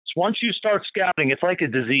Once you start scouting, it's like a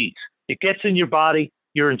disease. It gets in your body.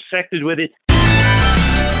 You're infected with it.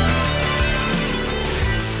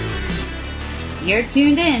 You're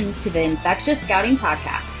tuned in to the Infectious Scouting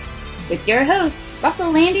Podcast with your hosts,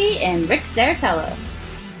 Russell Lande and Rick Serritella.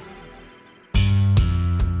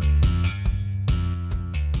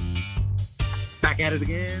 Back at it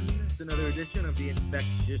again. It's another edition of the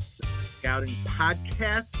Infectious Scouting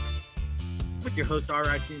Podcast with your host,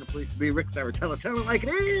 R.I.T. and the police to be Rick Serritella. Tell it like it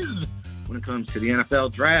is when it comes to the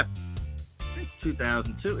NFL draft. Since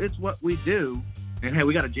 2002, it's what we do. And hey,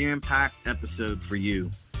 we got a jam-packed episode for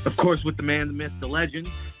you. Of course, with the man, the myth, the legend,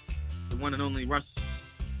 the one and only Russ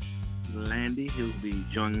Lande. He'll be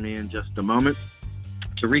joining me in just a moment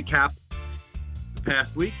to recap the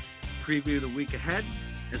past week, preview the week ahead,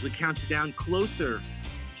 as we count you down closer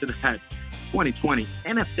to that 2020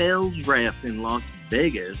 NFL draft in Las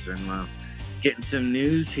Vegas. And getting some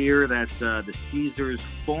news here that the Caesars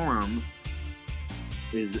Forum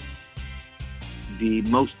is the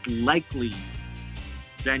most likely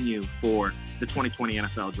venue for the 2020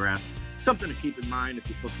 NFL draft. Something to keep in mind if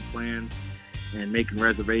you're booking plans and making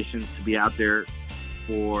reservations to be out there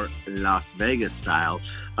for Las Vegas style.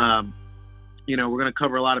 We're going to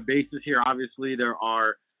cover a lot of bases here. Obviously, there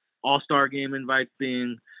are All-Star Game invites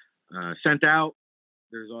being sent out.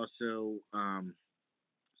 There's also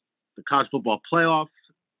the college football playoffs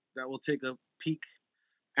that we'll take a peek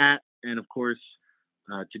at. And, of course,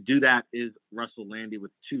 to do that is Russell Lande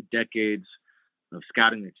with 2 decades of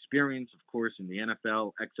scouting experience, of course, in the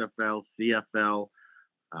NFL, XFL, CFL,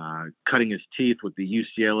 cutting his teeth with the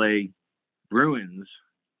UCLA Bruins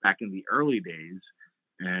back in the early days.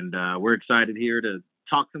 And we're excited here to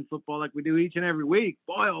talk some football like we do each and every week.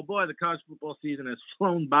 Boy, oh boy, the college football season has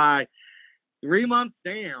flown by. 3 months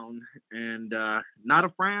down, and not a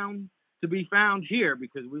frown to be found here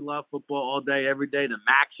because we love football all day, every day. The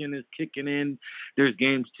action is kicking in. There's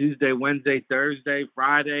games Tuesday, Wednesday, Thursday,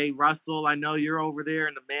 Friday. Russell, I know you're over there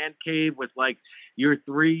in the man cave with like your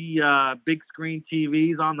 3 big screen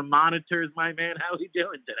TVs on the monitors, my man. How are you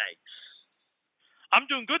doing today? I'm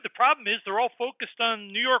doing good. The problem is they're all focused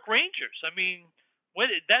on New York Rangers. I mean,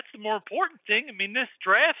 that's the more important thing. I mean, this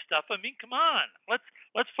draft stuff, come on.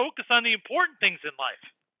 Let's focus on the important things in life.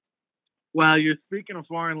 Well, you're speaking a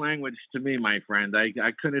foreign language to me, my friend. I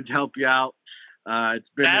couldn't help you out. It's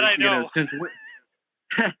been that I know. Since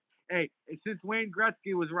Wayne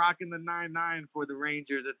Gretzky was rocking the 9-9 for the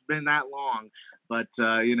Rangers, it's been that long. But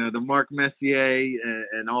the Mark Messier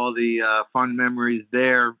and all the fun memories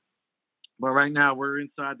there. But right now we're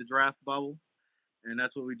inside the draft bubble, and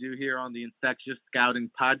that's what we do here on the Infectious Scouting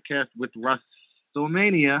Podcast with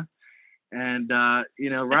Russellmania. And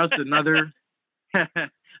Russ, another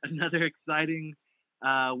another exciting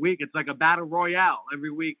week. It's like a battle royale. Every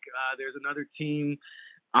week there's another team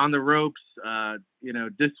on the ropes.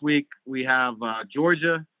 This week we have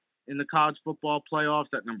Georgia in the college football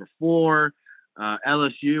playoffs at number 4,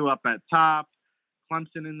 LSU up at top,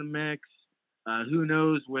 Clemson in the mix. Who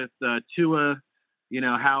knows with Tua,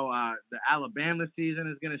 how the Alabama season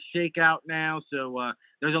is going to shake out now. So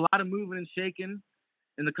there's a lot of moving and shaking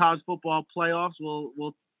in the college football playoffs.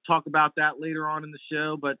 We'll talk about that later on in the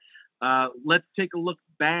show. But let's take a look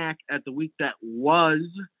back at the week that was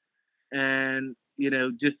and,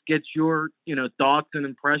 just get your, thoughts and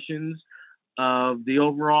impressions of the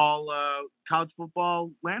overall college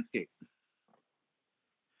football landscape.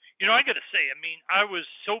 I got to say, I was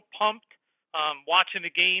so pumped watching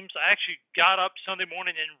the games. I actually got up Sunday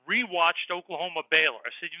morning and rewatched Oklahoma Baylor.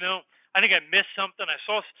 I said, I think I missed something. I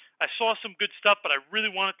saw some good stuff, but I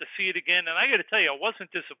really wanted to see it again. And I got to tell you, I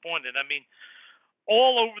wasn't disappointed.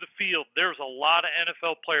 All over the field, there's a lot of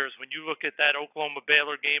NFL players when you look at that Oklahoma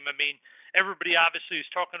Baylor game. Everybody obviously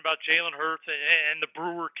is talking about Jalen Hurts and the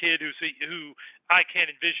Brewer kid who I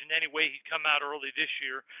can't envision any way he'd come out early this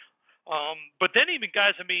year. But then even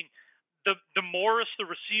guys, the Morris, the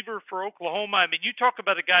receiver for Oklahoma, you talk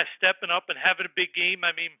about a guy stepping up and having a big game.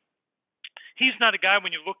 He's not a guy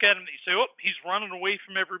when you look at him that you say, oh, he's running away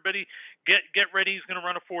from everybody. Get ready, he's going to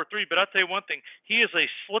run a 4.3. But I'll tell you one thing, he is a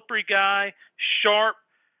slippery guy, sharp,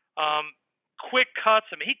 quick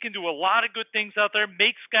cuts. He can do a lot of good things out there,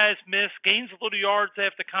 makes guys miss, gains a little yards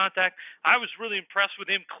after contact. I was really impressed with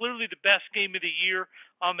him. Clearly the best game of the year.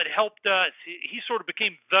 It helped he sort of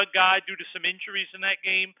became the guy due to some injuries in that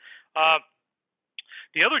game.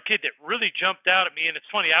 The other kid that really jumped out at me, and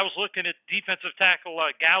it's funny, I was looking at defensive tackle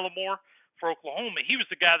Gallimore for Oklahoma. He was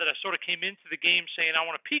the guy that I sort of came into the game saying I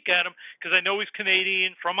want to peek at him because I know he's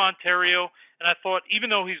Canadian from Ontario, and I thought even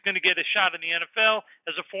though he's going to get a shot in the NFL,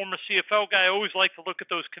 as a former CFL guy, I always like to look at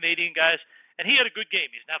those Canadian guys And he had a good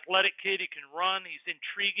game. He's an athletic kid. He can run. He's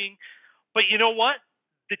intriguing. But you know what?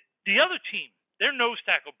 The other team, their nose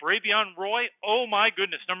tackle, Bravion Roy, oh my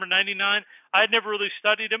goodness, number 99. I had never really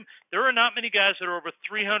studied him. There are not many guys that are over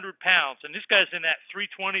 300 pounds, and this guy's in that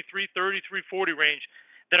 320, 330, 340 range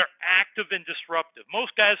that are active and disruptive.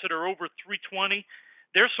 Most guys that are over 320,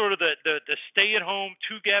 they're sort of the stay-at-home,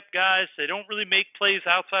 two-gap guys. They don't really make plays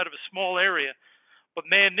outside of a small area. But,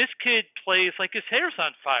 man, this kid plays like his hair's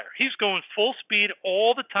on fire. He's going full speed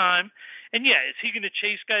all the time. And, yeah, is he going to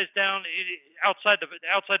chase guys down outside the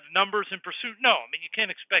numbers in pursuit? No. I mean, you can't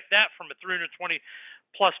expect that from a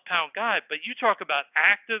 320-plus pound guy. But you talk about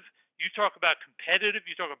active, you talk about competitive,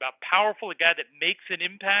 you talk about powerful, a guy that makes an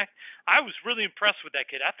impact. I was really impressed with that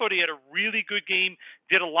kid. I thought he had a really good game,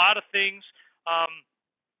 did a lot of things.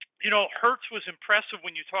 Hurts was impressive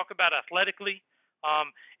when you talk about athletically.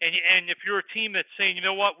 And if you're a team that's saying, you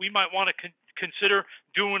know what, we might want to consider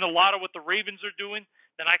doing a lot of what the Ravens are doing,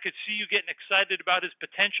 then I could see you getting excited about his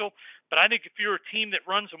potential. But I think if you're a team that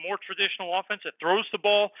runs a more traditional offense, that throws the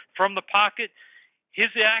ball from the pocket,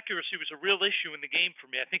 his accuracy was a real issue in the game for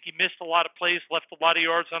me. I think he missed a lot of plays, left a lot of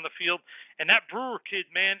yards on the field. And that Brewer kid,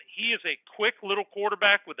 man, he is a quick little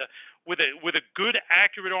quarterback with a good,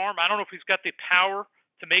 accurate arm. I don't know if he's got the power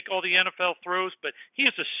to make all the NFL throws, but he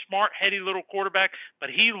is a smart, heady little quarterback,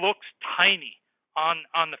 but he looks tiny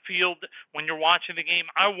on the field when you're watching the game.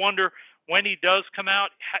 I wonder when he does come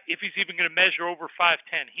out if he's even going to measure over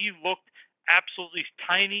 5'10". He looked absolutely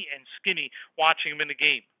tiny and skinny watching him in the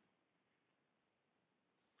game.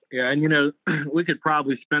 Yeah, and, we could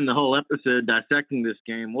probably spend the whole episode dissecting this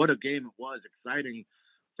game. What a game it was. Exciting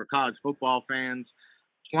for college football fans.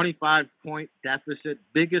 25-point deficit,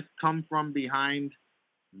 biggest come-from-behind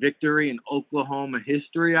victory in Oklahoma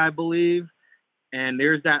history, I believe. And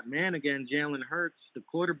there's that man again, Jalen Hurts, the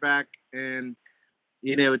quarterback. And,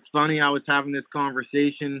 it's funny, I was having this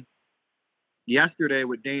conversation yesterday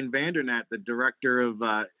with Dane Vandernatt, the director of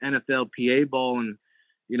NFL PA Bowl. And,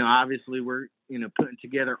 obviously we're, putting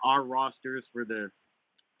together our rosters for the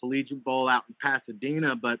Collegiate Bowl out in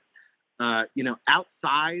Pasadena. But,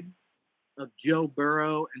 outside of Joe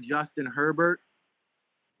Burrow and Justin Herbert,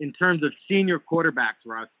 in terms of senior quarterbacks,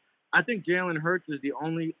 Russ, I think Jalen Hurts is the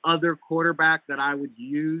only other quarterback that I would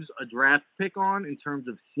use a draft pick on in terms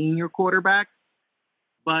of senior quarterbacks.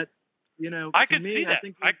 But, I could see that.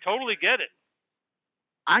 I totally get it.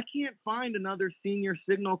 I can't find another senior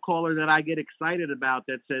signal caller that I get excited about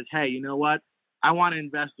that says, hey, you know what? I want to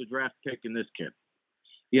invest a draft pick in this kid.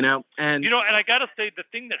 And I got to say, the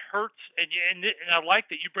thing that hurts, and I like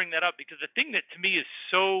that you bring that up, because the thing that to me is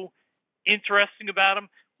so interesting about him,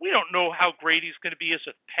 we don't know how great he's going to be as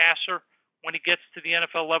a passer when he gets to the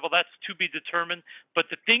NFL level. That's to be determined. But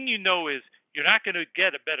the thing is, you're not going to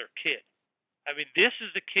get a better kid. I mean, this is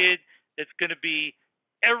a kid that's going to be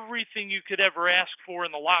everything you could ever ask for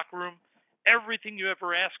in the locker room, everything you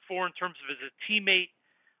ever ask for in terms of as a teammate,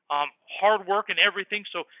 hard work and everything.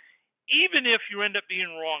 So even if you end up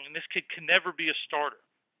being wrong and this kid can never be a starter,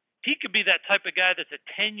 he could be that type of guy that's a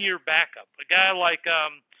 10-year backup, a guy like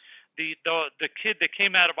the kid that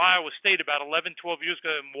came out of Iowa State about 11, 12 years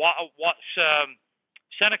ago,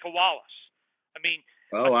 Seneca Wallace. I mean,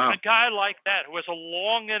 a guy like that who has a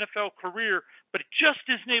long NFL career, but just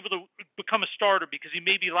isn't able to become a starter because he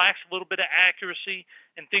maybe lacks a little bit of accuracy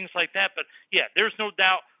and things like that. But, yeah, there's no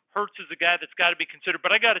doubt Hurts is a guy that's got to be considered.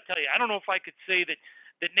 But I got to tell you, I don't know if I could say that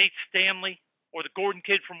Nate Stanley or the Gordon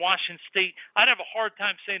kid from Washington State, I'd have a hard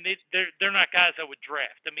time saying they're not guys I would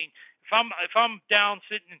draft. I mean, if I'm down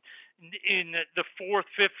sitting in the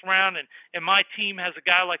fourth, fifth round, and my team has a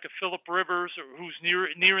guy like a Phillip Rivers, or who's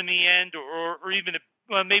nearing the end, or even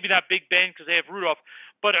maybe not Big Ben because they have Rudolph,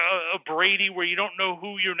 but a Brady, where you don't know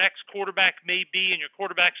who your next quarterback may be, and your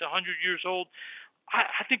quarterback's 100 years old.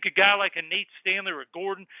 I think a guy like a Nate Stanley or a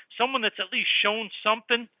Gordon, someone that's at least shown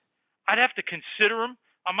something, I'd have to consider him.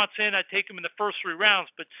 I'm not saying I'd take him in the first 3 rounds,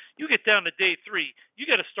 but you get down to day 3, you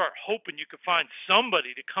got to start hoping you could find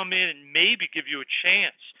somebody to come in and maybe give you a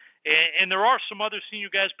chance. And there are some other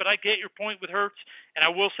senior guys, but I get your point with Hurts. And I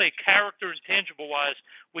will say character and tangible-wise,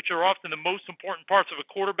 which are often the most important parts of a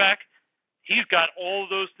quarterback, he's got all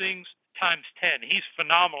of those things times 10. He's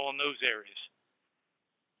phenomenal in those areas.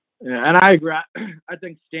 Yeah, and I agree. I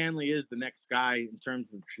think Stanley is the next guy in terms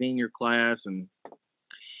of senior class. And,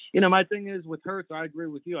 my thing is with Hurts, I agree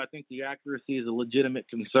with you. I think the accuracy is a legitimate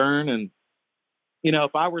concern. And,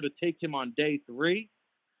 if I were to take him on day 3,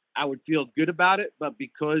 I would feel good about it, but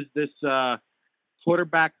because this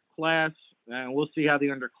quarterback class, and we'll see how the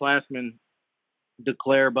underclassmen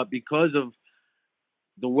declare, but because of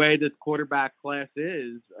the way this quarterback class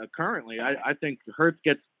is currently, I think Hurts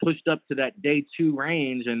gets pushed up to that day 2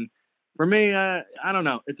 range. And for me, I don't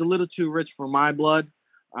know. It's a little too rich for my blood.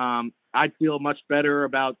 I'd feel much better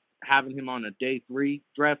about having him on a day 3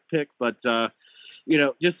 draft pick. But,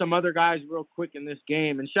 just some other guys real quick in this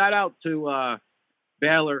game. And shout out to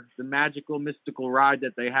Baylor, the magical, mystical ride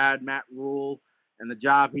that they had. Matt Rule and the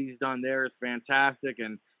job he's done there is fantastic.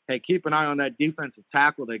 And, hey, keep an eye on that defensive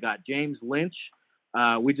tackle. They got James Lynch.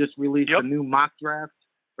 We just released a new mock draft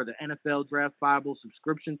for the NFL Draft Bible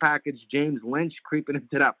subscription package. James Lynch creeping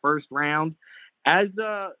into that first round. As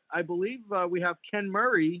I believe we have Ken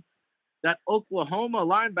Murray, that Oklahoma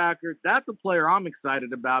linebacker. That's a player I'm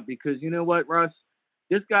excited about because you know what, Russ?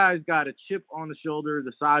 This guy's got a chip on the shoulder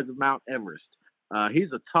the size of Mount Everest.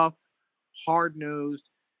 He's a tough, hard-nosed,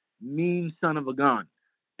 mean son of a gun.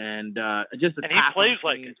 And just a and he plays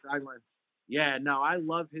like it. Yeah, no, I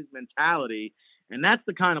love his mentality. And that's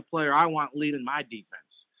the kind of player I want leading my defense.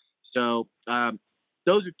 So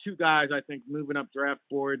those are 2 guys, I think, moving up draft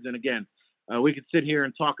boards. And, again, we could sit here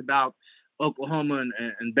and talk about Oklahoma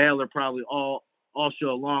and Baylor probably all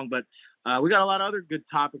show long. But we got a lot of other good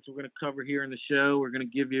topics we're going to cover here in the show. We're going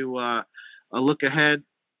to give you a look ahead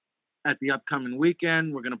at the upcoming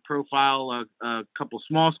weekend. We're going to profile a couple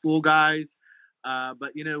small school guys. But,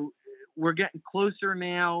 we're getting closer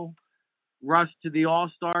now, Russ, to the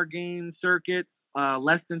All-Star game circuit.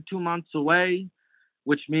 Less than 2 months away,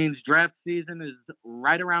 which means draft season is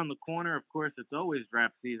right around the corner. Of course, it's always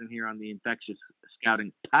draft season here on the Infectious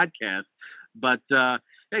Scouting Podcast. But,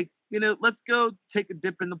 hey, let's go take a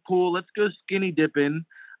dip in the pool. Let's go skinny dipping.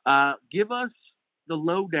 Give us the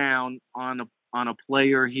lowdown on a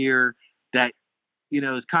player here that,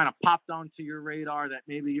 has kind of popped onto your radar that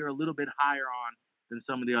maybe you're a little bit higher on than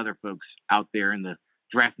some of the other folks out there in the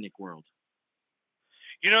draftnik world.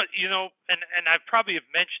 And I probably have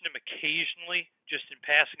mentioned him occasionally, just in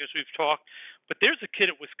passing as we've talked, but there's a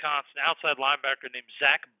kid at Wisconsin, outside linebacker named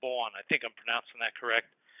Zach Baun. I think I'm pronouncing that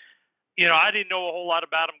correct. I didn't know a whole lot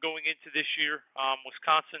about him going into this year.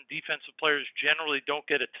 Wisconsin defensive players generally don't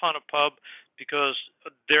get a ton of pub because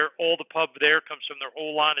all the pub there comes from their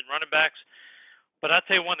O-line and running backs. But I'll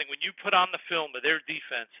tell you one thing, when you put on the film of their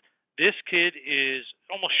defense, this kid is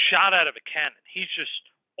almost shot out of a cannon. He's just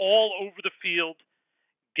all over the field,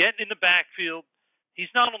 getting in the backfield.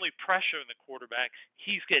 He's not only pressuring the quarterback,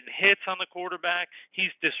 he's getting hits on the quarterback.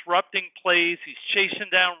 He's disrupting plays. He's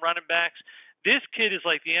chasing down running backs. This kid is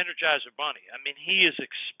like the Energizer Bunny. I mean, he is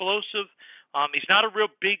explosive. He's not a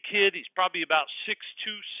real big kid. He's probably about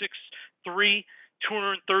 6'2", 6'3",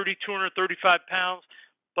 230, 235 pounds.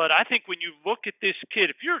 But I think when you look at this kid,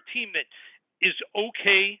 if you're a team that is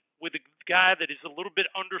okay with a guy that is a little bit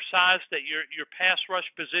undersized at your pass rush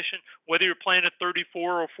position, whether you're playing at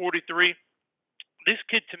 34 or 43, this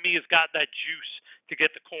kid to me has got that juice to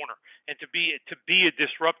get the corner and to be a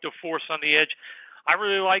disruptive force on the edge. I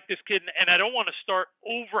really like this kid, and I don't want to start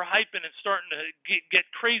overhyping and starting to get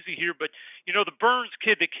crazy here, but, the Burns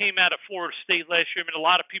kid that came out of Florida State last year, I mean, a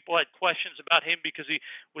lot of people had questions about him because he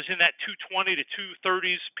was in that 220 to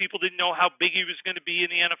 230s. People didn't know how big he was going to be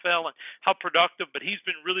in the NFL and how productive, but he's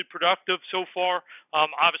been really productive so far.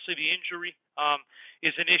 Obviously, the injury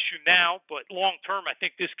is an issue now, but long-term, I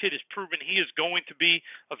think this kid has proven he is going to be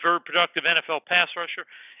a very productive NFL pass rusher.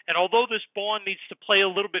 And although this Baun needs to play a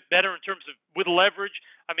little bit better in terms of with leverage,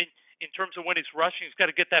 I mean, in terms of when he's rushing, he's got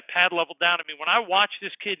to get that pad level down. I mean, when I watch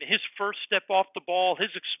this kid and his first step off the ball, his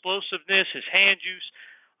explosiveness, his hand use,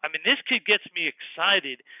 I mean, this kid gets me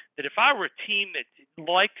excited that if I were a team that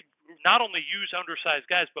liked to not only use undersized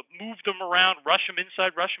guys, but move them around, rush them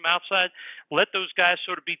inside, rush them outside, let those guys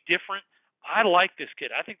sort of be different, I like this kid.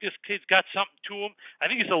 I think this kid's got something to him. I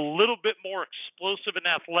think he's a little bit more explosive and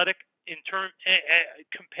athletic in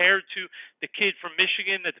compared to the kid from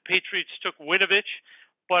Michigan that the Patriots took, Winovich.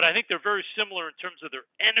 But I think they're very similar in terms of their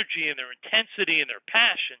energy and their intensity and their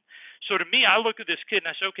passion. So to me, I look at this kid and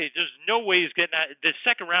I say, okay, there's no way he's getting out. The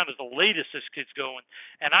second round is the latest this kid's going.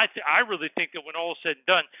 And I really think that when all is said and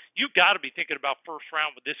done, you've got to be thinking about first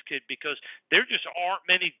round with this kid because there just aren't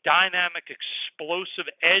many dynamic, explosive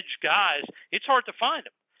edge guys. It's hard to find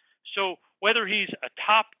them. So whether he's a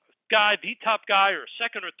top guy, the top guy, or a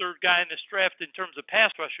second or third guy in this draft in terms of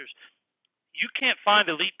pass rushers, you can't find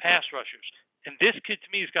elite pass rushers. And this kid, to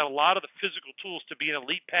me, has got a lot of the physical tools to be an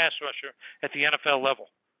elite pass rusher at the NFL level.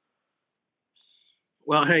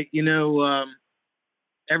 Well, hey,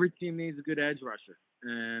 every team needs a good edge rusher.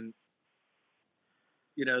 And,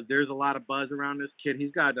 there's a lot of buzz around this kid.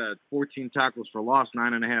 He's got 14 tackles for loss,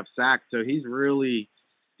 9.5 sacks. So he's really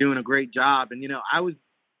doing a great job. And,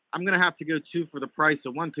 I'm going to have to go 2 for the price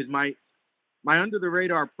of 1 because my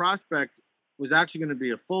under-the-radar prospect was actually going to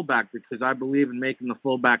be a fullback because I believe in making the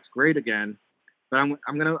fullbacks great again. But I'm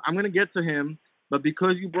gonna get to him. But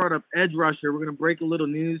because you brought up edge rusher, we're gonna break a little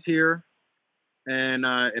news here, and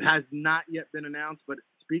it has not yet been announced. But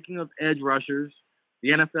speaking of edge rushers, the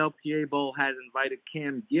NFLPA Bowl has invited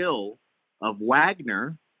Cam Gill of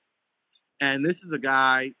Wagner, and this is a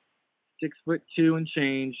guy 6'2" and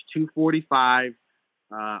change, 245,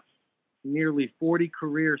 nearly 40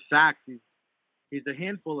 career sacks. He's a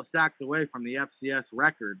handful of sacks away from the FCS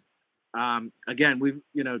record. Again, we've,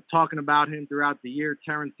 talking about him throughout the year.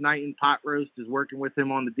 Terrence Knighton, Pot Roast, is working with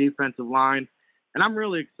him on the defensive line. And I'm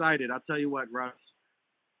really excited. I'll tell you what, Russ,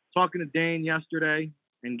 talking to Dane yesterday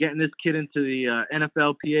and getting this kid into the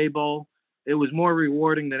NFLPA Bowl, it was more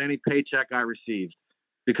rewarding than any paycheck I received,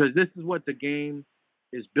 because this is what the game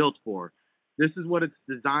is built for. This is what it's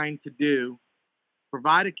designed to do.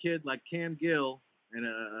 Provide a kid like Cam Gill and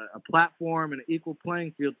a platform and an equal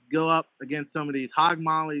playing field to go up against some of these hog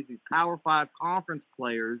mollies, these Power 5 conference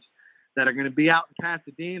players that are going to be out in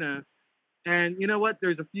Pasadena. And you know what?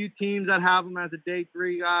 There's a few teams that have him as a day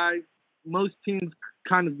 3 guy. Most teams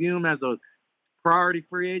kind of view him as a priority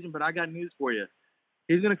free agent, but I got news for you.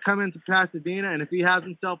 He's going to come into Pasadena, and if he has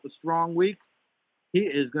himself a strong week, he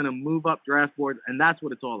is going to move up draft boards, and that's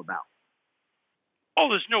what it's all about. Oh,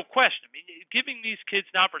 there's no question. I mean, giving these kids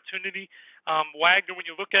an opportunity. Wagner, when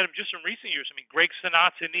you look at him just in recent years, I mean, Greg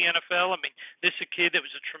Sinat's in the NFL. I mean, this is a kid that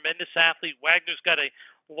was a tremendous athlete. Wagner's got a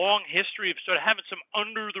long history of sort of having some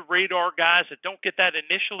under-the-radar guys that don't get that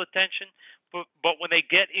initial attention, but when they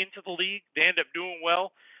get into the league, they end up doing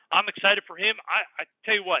well. I'm excited for him. I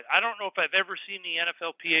tell you what, I don't know if I've ever seen the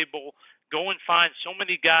NFLPA Bowl go and find so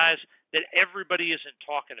many guys that everybody isn't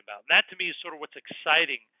talking about. And that, to me, is sort of what's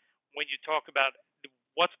exciting when you talk about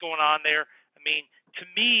what's going on there. I mean, to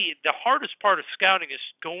me, the hardest part of scouting is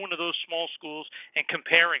going to those small schools and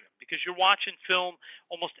comparing them, because you're watching film.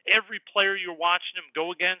 Almost every player you're watching them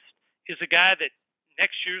go against is a guy that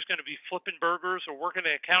next year is going to be flipping burgers or working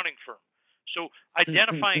at an accounting firm. So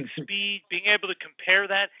identifying speed, being able to compare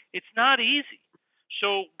that, it's not easy.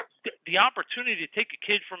 So the opportunity to take a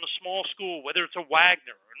kid from a small school, whether it's a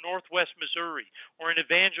Wagner or Northwest Missouri or an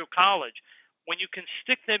Evangel College, when you can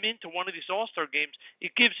stick them into one of these all-star games,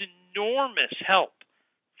 it gives enormous help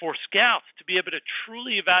for scouts to be able to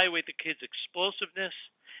truly evaluate the kid's explosiveness.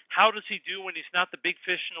 How does he do when he's not the big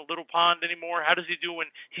fish in a little pond anymore? How does he do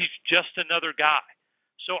when he's just another guy?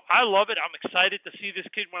 So I love it. I'm excited to see this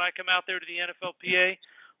kid when I come out there to the NFLPA.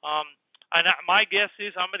 My guess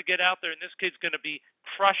is I'm going to get out there, and this kid's going to be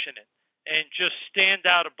crushing it and just stand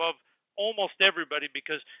out above almost everybody,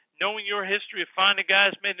 because knowing your history of finding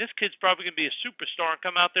guys, man, this kid's probably going to be a superstar and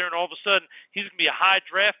come out there, and all of a sudden he's going to be a high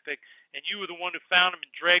draft pick, and you were the one who found him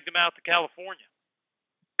and dragged him out to California.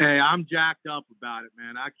 Hey, I'm jacked up about it,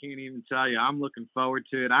 man. I can't even tell you. I'm looking forward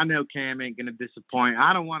to it. I know Cam ain't going to disappoint.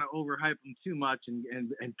 I don't want to overhype him too much and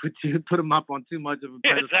put him up on too much of a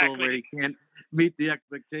pedestal where he can't meet the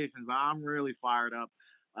expectations. But I'm really fired up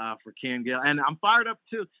for Cam Gill. And I'm fired up,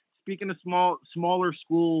 too. Speaking of smaller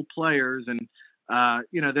school players, and,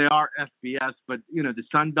 they are FBS, but, the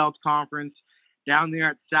Sun Belt Conference down there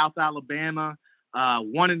at South Alabama,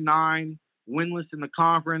 1-9, winless in the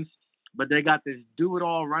conference. But they got this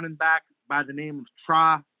do-it-all running back by the name of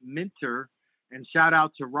Tra Minter. And shout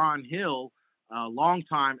out to Ron Hill, a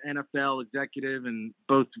longtime NFL executive, and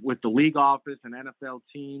both with the league office and NFL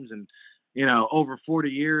teams, and, over 40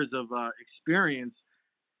 years of experience.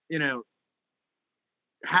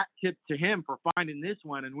 Hat tip to him for finding this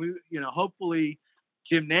one. And we, hopefully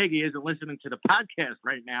Jim Nagy isn't listening to the podcast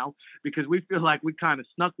right now, because we feel like we kind of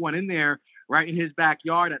snuck one in there right in his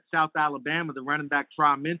backyard at South Alabama, the running back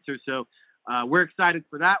Tra Minter. So we're excited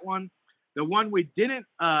for that one. The one we didn't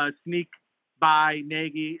sneak by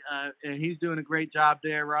Nagy, and he's doing a great job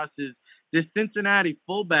there, Russ, is this Cincinnati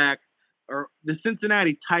fullback, or the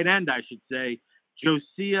Cincinnati tight end, I should say,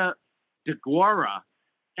 Josiah DeGuara.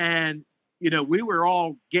 And we were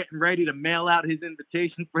all getting ready to mail out his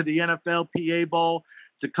invitation for the NFLPA Bowl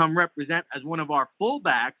to come represent as one of our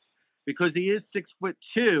fullbacks, because he is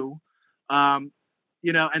 6'2". And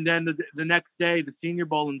then the next day, the Senior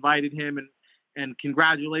Bowl invited him, and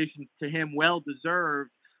congratulations to him, well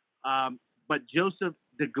deserved. But Joseph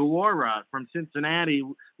DeGuara from Cincinnati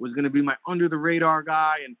was going to be my under the radar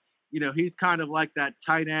guy, and he's kind of like that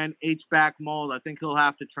tight end H-back mold. I think he'll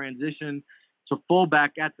have to transition to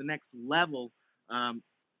fullback at the next level. So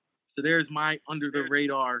there's my under the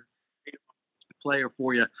radar player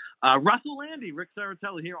for you. Russell Lande, Rick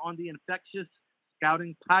Serritella here on the Infectious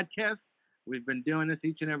Scouting Podcast. We've been doing this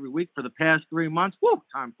each and every week for the past 3 months. Woo,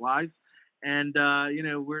 time flies. And,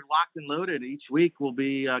 we're locked and loaded. Each week we'll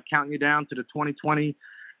be counting you down to the 2020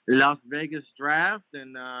 Las Vegas draft.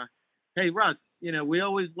 And, hey, Russ, we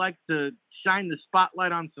always like to shine the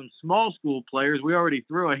spotlight on some small school players. We already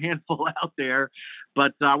threw a handful out there,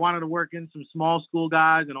 but I wanted to work in some small school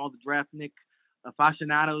guys and all the draftnik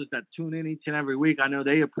aficionados that tune in each and every week. I know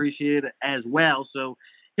they appreciate it as well. So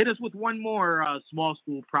hit us with one more small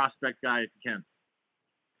school prospect guy if you can.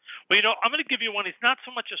 Well, I'm going to give you one. He's not so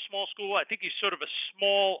much a small school. I think he's sort of a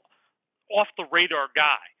small, off-the-radar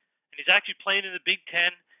guy. And he's actually playing in the Big Ten,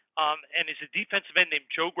 and he's a defensive end named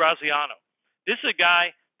Joe Graziano. This is a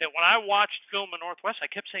guy that when I watched film in Northwest, I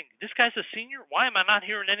kept saying, this guy's a senior? Why am I not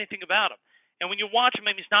hearing anything about him? And when you watch him,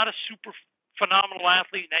 he's not a super phenomenal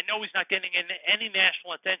athlete, and I know he's not getting any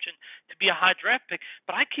national attention to be a high draft pick,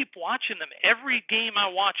 but I keep watching them. Every game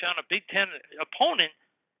I watch on a Big Ten opponent,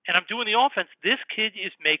 and I'm doing the offense, this kid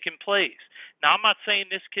is making plays. Now, I'm not saying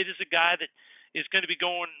this kid is a guy that is going to be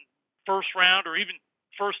going first round or even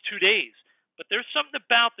first 2 days, but there's something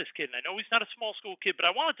about this kid, and I know he's not a small school kid, but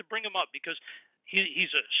I wanted to bring him up because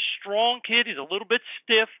he's a strong kid. He's a little bit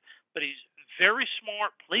stiff, but he's very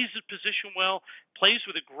smart, plays his position well, plays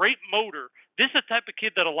with a great motor. This is the type of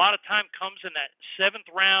kid that a lot of time comes in that 7th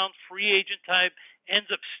round, free agent type,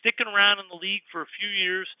 ends up sticking around in the league for a few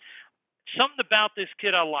years. Something about this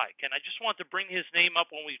kid I like, and I just want to bring his name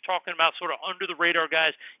up when we're talking about sort of under-the-radar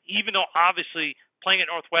guys, even though obviously playing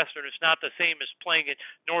at Northwestern is not the same as playing at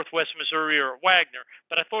Northwest Missouri or Wagner,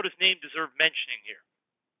 but I thought his name deserved mentioning here.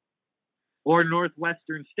 Or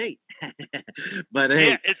Northwestern State. But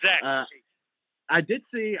hey, yeah, exactly. I did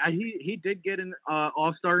see he did get an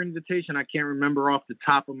All-Star invitation. I can't remember off the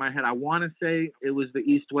top of my head. I want to say it was the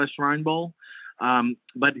East-West Shrine Bowl.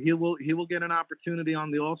 But he will get an opportunity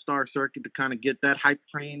on the All-Star circuit to kind of get that hype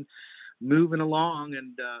train moving along.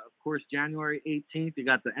 And, of course, January 18th, you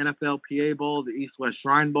got the NFLPA Bowl, the East-West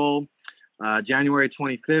Shrine Bowl. January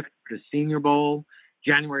 25th, the Senior Bowl.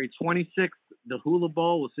 January 26th, the Hula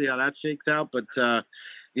Bowl. We'll see how that shakes out. But,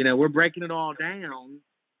 we're breaking it all down.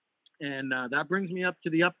 And that brings me up to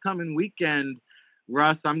the upcoming weekend.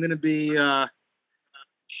 Russ, I'm going to be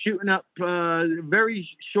shooting up a very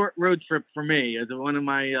short road trip for me as one of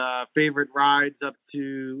my favorite rides up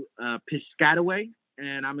to Piscataway.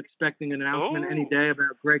 And I'm expecting an announcement any day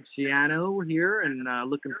about Greg Schiano here, and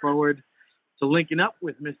looking forward to linking up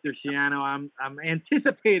with Mr. Schiano. I'm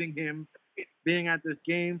anticipating him being at this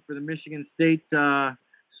game for the Michigan State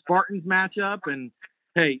Spartans matchup. And,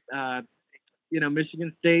 hey,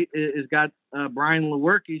 Michigan State has got Brian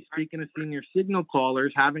Lewerke, speaking of senior signal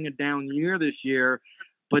callers, having a down year this year.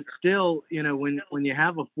 But still, when you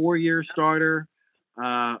have a 4-year starter,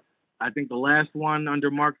 I think the last one under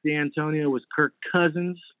Mark D'Antonio was Kirk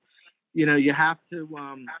Cousins. You have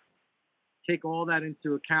to take all that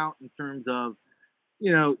into account in terms of,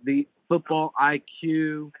 the football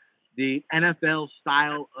IQ, the NFL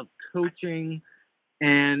style of coaching.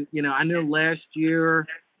 And, I know last year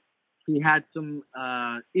he had some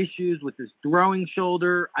issues with his throwing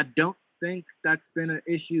shoulder. I don't think that's been an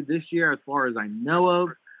issue this year as far as I know of.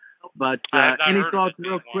 But any thoughts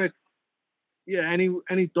real quick? Yeah,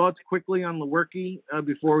 any thoughts quickly on Lewerke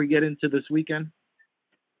before we get into this weekend?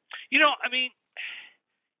 You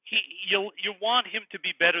want him to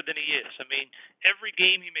be better than he is. Every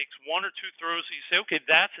game he makes 1 or 2 throws. You say, okay,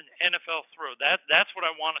 that's an NFL throw. That's what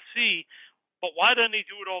I want to see. But why doesn't he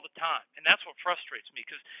do it all the time? And that's what frustrates me,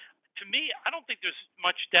 because to me, I don't think there's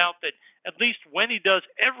much doubt that at least when he does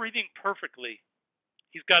everything perfectly,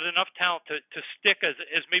 he's got enough talent to stick as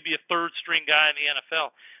maybe a third-string guy in the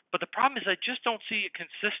NFL. But the problem is I just don't see it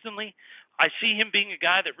consistently. I see him being a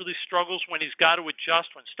guy that really struggles when he's got to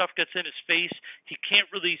adjust, when stuff gets in his face. He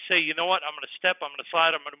can't really say, you know what, I'm going to step, I'm going to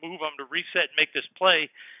slide, I'm going to move, I'm going to reset and make this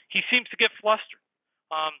play. He seems to get flustered.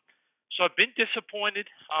 So I've been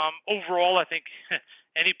disappointed. Overall, I think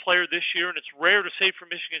any player this year, and it's rare to say for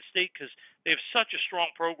Michigan State because they have such a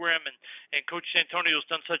strong program, and Coach Santonio's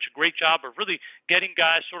done such a great job of really getting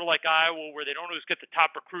guys sort of like Iowa, where they don't always get the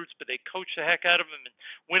top recruits, but they coach the heck out of them and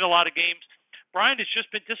win a lot of games. Brian has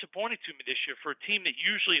just been disappointing to me this year for a team that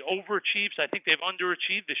usually overachieves. I think they've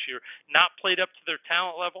underachieved this year, not played up to their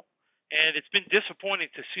talent level, and it's been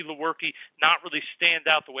disappointing to see Lewerke not really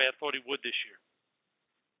stand out the way I thought he would this year.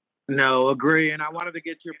 No, agree. And I wanted to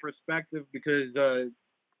get your perspective because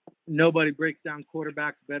nobody breaks down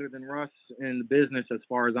quarterbacks better than Russ in the business as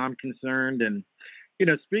far as I'm concerned. And,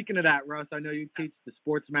 speaking of that, Russ, I know you teach the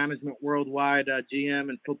Sports Management Worldwide GM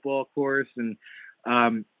and football course. And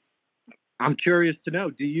I'm curious to know,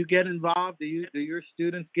 do you get involved? Do your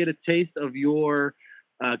students get a taste of your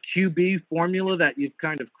QB formula that you've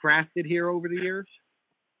kind of crafted here over the years?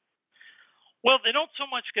 Well, they don't so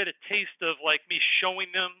much get a taste of like me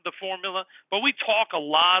showing them the formula, but we talk a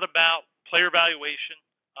lot about player evaluation.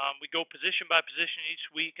 We go position by position each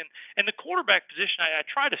week, and the quarterback position, I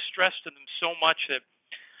try to stress to them so much that,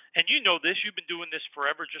 and you know this, you've been doing this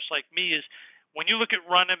forever, just like me, is when you look at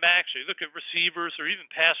running backs or you look at receivers or even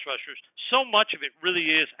pass rushers, so much of it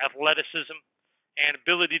really is athleticism and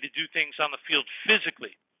ability to do things on the field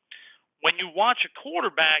physically. When you watch a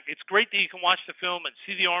quarterback, it's great that you can watch the film and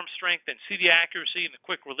see the arm strength and see the accuracy and the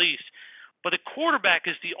quick release. But a quarterback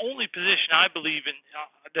is the only position I believe in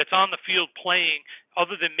that's on the field playing,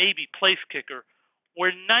 other than maybe place kicker,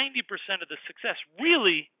 where 90% of the success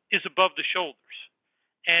really is above the shoulders.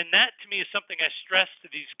 And that, to me, is something I stress to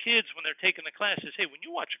these kids when they're taking the class is, hey, when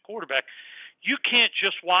you watch a quarterback, you can't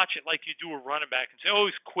just watch it like you do a running back and say, oh,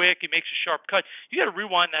 he's quick, he makes a sharp cut. You got to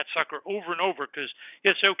rewind that sucker over and over because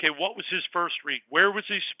you got to say, okay, what was his first read? Where was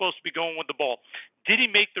he supposed to be going with the ball? Did he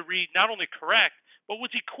make the read not only correct, but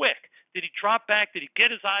was he quick? Did he drop back? Did he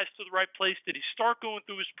get his eyes to the right place? Did he start going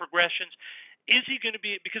through his progressions? Is he going to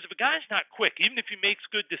be – because if a guy's not quick, even if he makes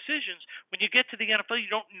good decisions, when you get to the NFL,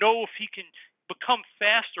 you don't know if he can – become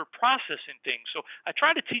faster processing things. So I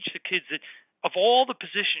try to teach the kids that of all the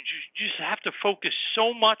positions, you just have to focus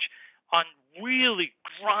so much on really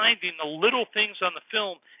grinding the little things on the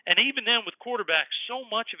film. And even then with quarterbacks, so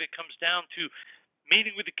much of it comes down to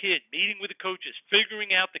meeting with the kid, meeting with the coaches,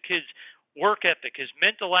 figuring out the kid's work ethic, his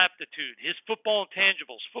mental aptitude, his football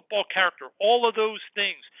intangibles, football character, all of those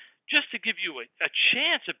things, just to give you a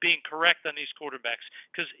chance of being correct on these quarterbacks,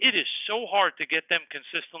 because it is so hard to get them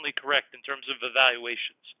consistently correct in terms of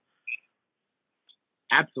evaluations.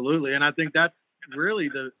 Absolutely, and I think that's really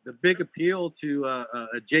the big appeal to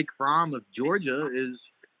Jake Fromm of Georgia is,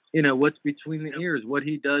 you know, what's between the ears, what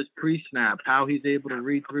he does pre-snap, how he's able to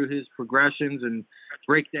read through his progressions and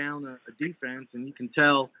break down a defense, and you can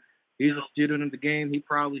tell he's a student of the game. He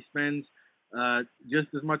probably spends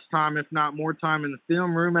just as much time, if not more time, in the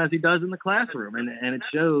film room as he does in the classroom, and it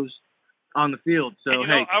shows on the field. So,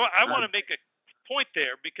 and, I want to make a point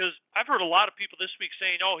there because I've heard a lot of people this week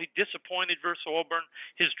saying, oh, he disappointed versus Auburn.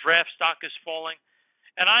 His draft stock is falling.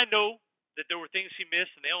 And I know that there were things he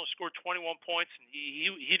missed, and they only scored 21 points, and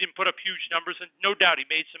he didn't put up huge numbers, and no doubt he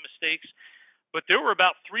made some mistakes. But there were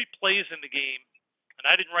about 3 plays in the game, and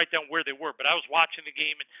I didn't write down where they were, but I was watching the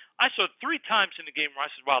game, and I saw 3 times in the game where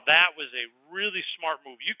I said, wow, that was a really smart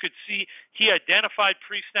move. You could see he identified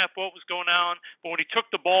pre-snap what was going on, but when he took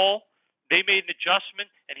the ball, they made an adjustment,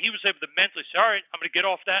 and he was able to mentally say, all right, I'm going to get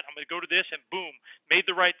off that, I'm going to go to this, and boom, made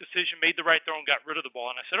the right decision, made the right throw, and got rid of the ball.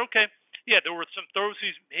 And I said, okay, yeah, there were some throws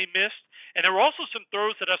he missed, and there were also some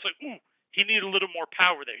throws that I was like, ooh, he needed a little more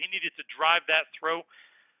power there. He needed to drive that throw.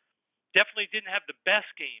 Definitely didn't have the best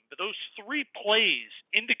game, but those 3 plays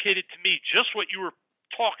indicated to me just what you were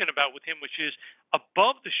talking about with him, which is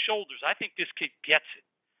above the shoulders. I think this kid gets it,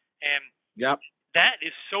 and that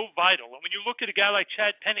is so vital. And when you look at a guy like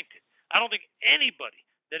Chad Pennington, I don't think anybody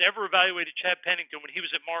that ever evaluated Chad Pennington when he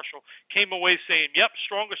was at Marshall came away saying, yep,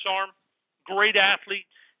 strongest arm, great athlete,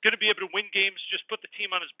 going to be able to win games, just put the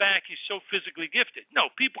team on his back, he's so physically gifted.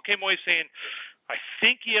 No, people came away saying, I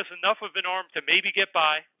think he has enough of an arm to maybe get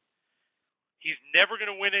by. He's never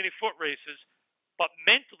going to win any foot races, but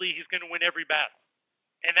mentally he's going to win every battle.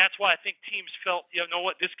 And that's why I think teams felt, you know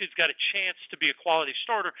what, this kid's got a chance to be a quality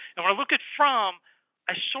starter. And when I look at Fromm,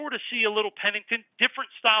 I sort of see a little Pennington, different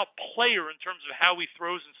style player in terms of how he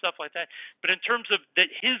throws and stuff like that. But in terms of that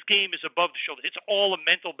his game is above the shoulder, it's all a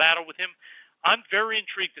mental battle with him. I'm very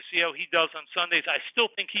intrigued to see how he does on Sundays. I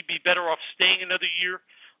still think he'd be better off staying another year,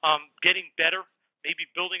 getting better, maybe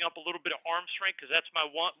building up a little bit of arm strength, because that's my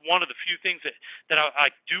one of the few things that I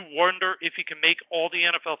do wonder if he can make all the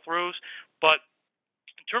NFL throws. But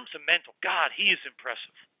in terms of mental, God, he is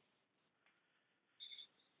impressive.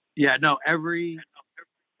 Yeah, no, every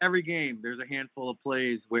game there's a handful of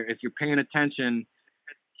plays where if you're paying attention,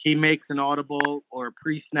 he makes an audible or a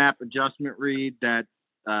pre-snap adjustment read that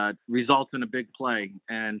results in a big play.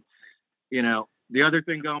 And, you know, the other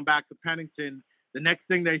thing going back to Pennington, the next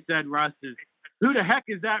thing they said, Russ, is, who the heck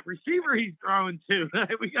is that receiver he's throwing to?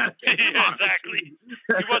 We got to exactly.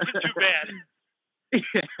 He wasn't too bad.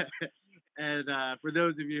 Yeah. And for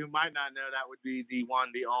those of you who might not know, that would be the one,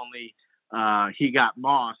 the only, he got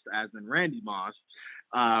Moss, as in Randy Moss.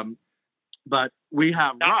 But we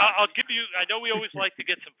have now, Russ. I'll give you, I know we always like to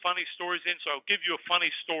get some funny stories in, so I'll give you a funny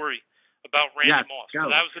story about Randy Moss. Because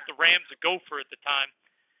I was at the Rams at Gopher at the time,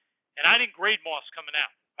 and I didn't grade Moss coming out.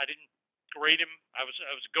 I didn't grade him. I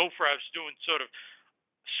was Gopher. I was doing sort of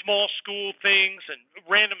small school things and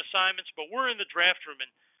random assignments, but we're in the draft room,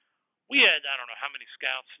 and we had, I don't know how many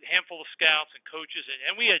scouts, a handful of scouts and coaches,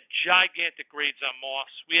 and we had gigantic grades on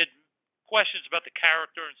Moss. We had questions about the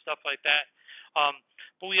character and stuff like that.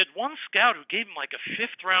 But we had one scout who gave him like a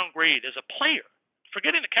 5th-round grade as a player,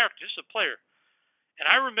 forgetting the character, just a player. And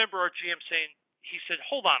I remember our GM saying, he said,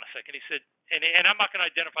 hold on a second. He said, and I'm not going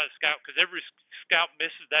to identify the scout because every scout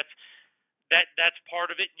misses. That's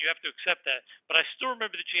part of it, and you have to accept that. But I still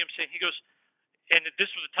remember the GM saying, he goes, and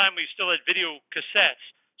this was a time we still had video cassettes.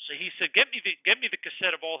 So he said, get me the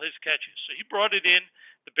cassette of all his catches. So he brought it in,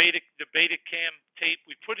 the beta cam tape.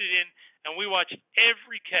 We put it in, and we watched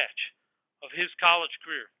every catch of his college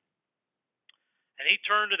career. And he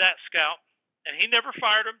turned to that scout, and he never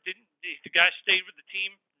fired him. The guy stayed with the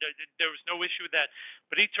team. There was no issue with that.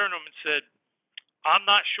 But he turned to him and said, I'm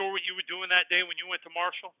not sure what you were doing that day when you went to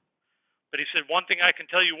Marshall. But he said, one thing I can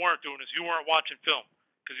tell you weren't doing is you weren't watching film.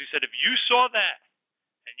 Because he said, if you saw that,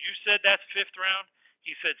 and you said that's 5th round,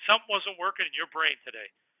 he said, something wasn't working in your brain today.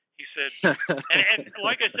 He said, and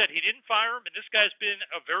like I said, he didn't fire him, and this guy's been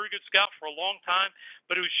a very good scout for a long time,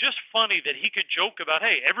 but it was just funny that he could joke about,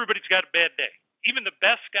 hey, everybody's got a bad day. Even the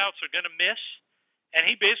best scouts are going to miss, and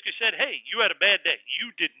he basically said, hey, you had a bad day.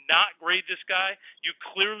 You did not grade this guy. You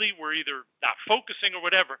clearly were either not focusing or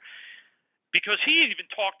whatever, because he even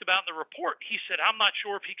talked about in the report, he said, I'm not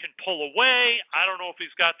sure if he can pull away. I don't know if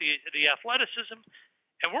he's got the athleticism.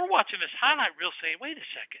 And we're watching this highlight reel saying, wait a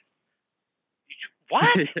second. What?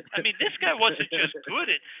 I mean, this guy wasn't just good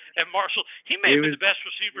at Marshall. He may have been the best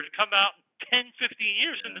receiver to come out in 10, 15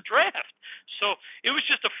 years in the draft. So it was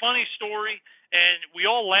just a funny story, and we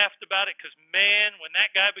all laughed about it because, man, when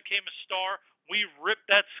that guy became a star, we ripped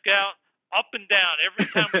that scout up and down. Every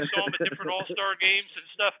time we saw him at different all-star games and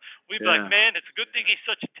stuff, we'd be like, man, it's a good thing he's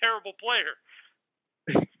such a terrible player.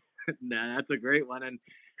 Nah, that's a great one. And,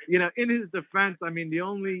 you know, in his defense, I mean, the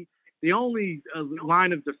only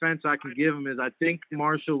line of defense I can give him is I think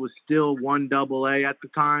Marshall was still 1AA at the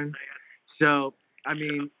time. So, I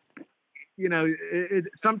mean, you know,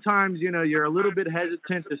 sometimes, you know, you're a little bit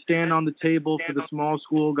hesitant to stand on the table for the small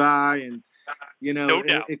school guy. And, you know,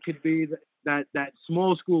 it could be that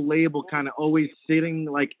small school label kind of always sitting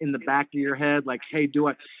like in the back of your head, like, hey, do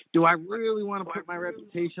I really want to put my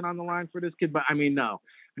reputation on the line for this kid? But I mean, no,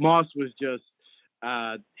 Moss was just,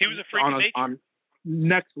 he was a freak of nature. On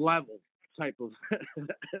next level type of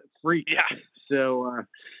freak. Yeah. So,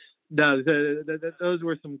 no, those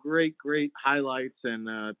were some great highlights.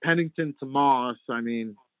 And Pennington to Moss, I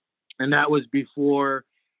mean, and that was before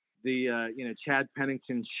the Chad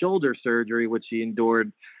Pennington's shoulder surgery, which he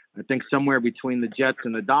endured, I think, somewhere between the Jets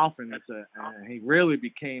and the Dolphins. He really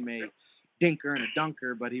became a dinker and a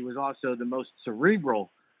dunker, but he was also the most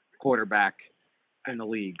cerebral quarterback in the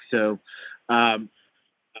league. So,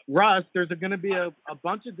 Russ, there's going to be a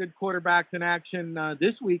bunch of good quarterbacks in action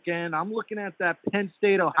this weekend. I'm looking at that Penn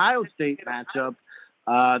State-Ohio State matchup.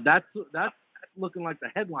 That's looking like the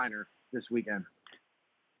headliner this weekend.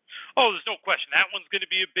 Oh, there's no question. That one's going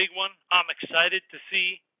to be a big one. I'm excited to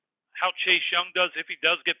see how Chase Young does if he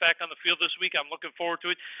does get back on the field this week. I'm looking forward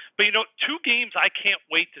to it. But, you know, 2 games I can't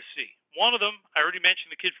wait to see. One of them, I already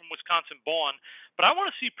mentioned the kid from Wisconsin, Vaughn, but I want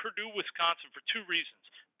to see Purdue-Wisconsin for 2 reasons.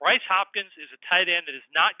 Bryce Hopkins is a tight end that is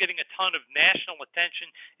not getting a ton of national attention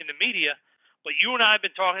in the media, but you and I have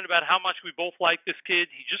been talking about how much we both like this kid.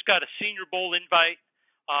 He just got a Senior Bowl invite.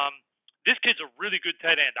 This kid's a really good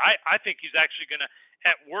tight end. I think he's actually going to,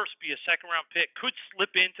 at worst, be a second-round pick, could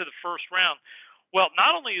slip into the first round. Well,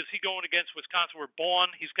 not only is he going against Wisconsin where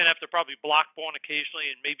Bourne, he's going to have to probably block Bourne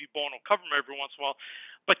occasionally, and maybe Bourne will cover him every once in a while,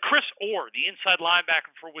 but Chris Orr, the inside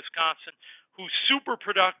linebacker for Wisconsin, who's super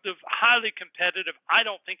productive, highly competitive. I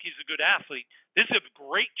don't think he's a good athlete. This is a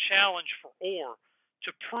great challenge for Orr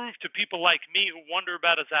to prove to people like me who wonder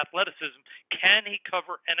about his athleticism, can he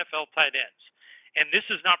cover NFL tight ends? And this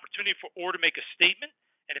is an opportunity for Orr to make a statement,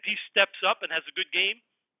 and if he steps up and has a good game,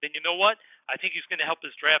 then you know what? I think he's going to help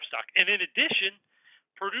his draft stock. And in addition,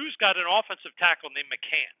 Purdue's got an offensive tackle named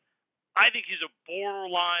McCann. I think he's a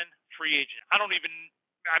borderline free agent. I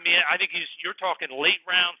think you're talking late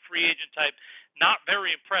round free agent type, not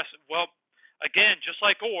very impressive. Well, again, just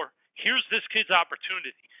like Orr, here's this kid's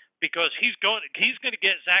opportunity because he's going to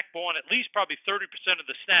get Zach Bourne at least probably 30% of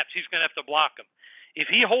the snaps. He's going to have to block him. If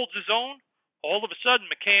he holds his own, all of a sudden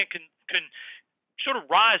McCann can sort of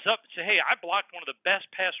rise up and say, hey, I blocked one of the best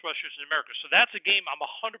pass rushers in America. So that's a game I'm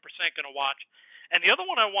 100% going to watch. And the other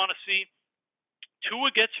one I want to see,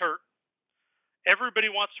 Tua gets hurt. Everybody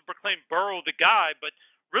wants to proclaim Burrow the guy, but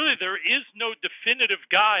really there is no definitive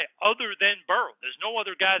guy other than Burrow. There's no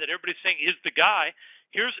other guy that everybody's saying is the guy.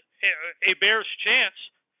 Here's a Bears chance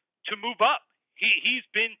to move up. he's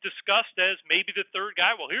been discussed as maybe the third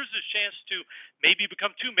guy. Well, here's his chance to maybe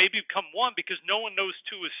become two, maybe become one, because no one knows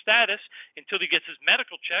to his status until he gets his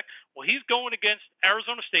medical check. Well, he's going against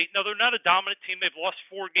Arizona State. Now, they're not a dominant team. They've lost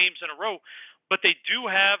 4 games in a row, but they do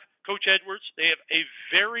have Coach Edwards. They have a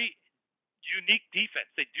very unique defense.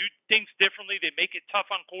 They do things differently. They make it tough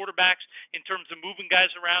on quarterbacks in terms of moving guys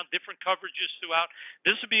around, different coverages throughout.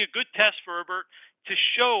 This would be a good test for Herbert to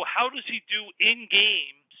show how does he do in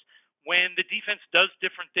games when the defense does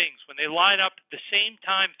different things, when they line up the same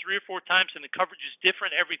time 3 or 4 times and the coverage is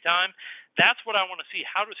different every time. That's what I want to see.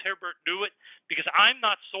 How does Herbert do it? Because I'm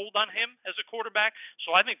not sold on him as a quarterback,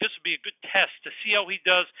 so I think this would be a good test to see how he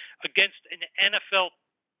does against an NFL,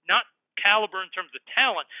 not caliber in terms of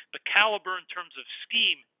talent, but caliber in terms of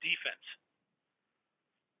scheme defense.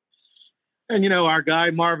 And, our guy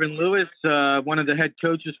Marvin Lewis, one of the head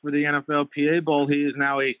coaches for the NFLPA Bowl, he is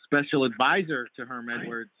now a special advisor to Herm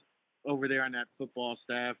Edwards over there on that football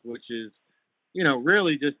staff, which is,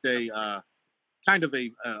 really just a kind of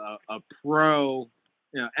a pro,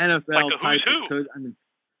 NFL like type of coach.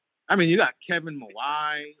 I mean, you got Kevin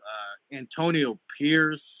Mawai, Antonio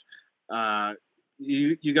Pierce.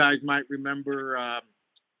 You guys might remember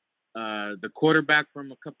the quarterback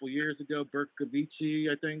from a couple years ago, Berkovici,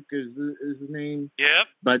 I think is his name. Yep.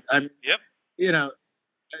 But yep.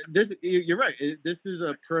 You're right. This is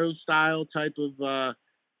a pro style type of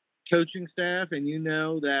coaching staff, and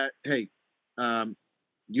that, hey,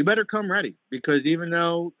 you better come ready, because even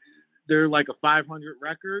though they're like a 500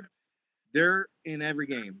 record, they're in every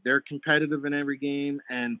game. They're competitive in every game,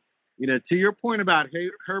 and to your point about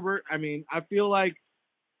Herbert, I mean, I feel like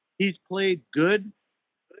he's played good,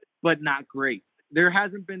 but not great. There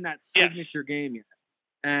hasn't been that signature game yet.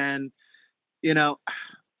 And,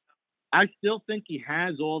 I still think he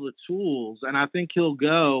has all the tools, and I think he'll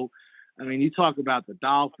go. I mean, you talk about the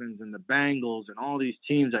Dolphins and the Bengals and all these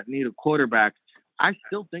teams that need a quarterback. I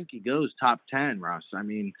still think he goes top 10, Russ. I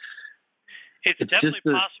mean, it's definitely just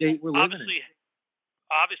the possible. state we're living in.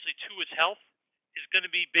 Obviously, too, his health is going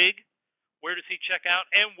to be big. Where does he check out,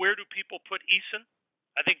 and where do people put Eason?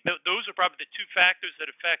 I think those are probably the 2 factors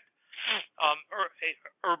that affect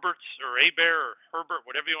Herbert's or Hebert or Herbert,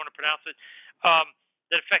 whatever you want to pronounce it,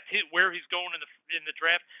 that affect where he's going in the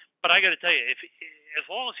draft. But I got to tell you, as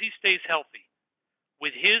long as he stays healthy,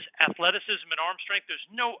 with his athleticism and arm strength, there's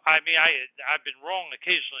no. I mean, I've been wrong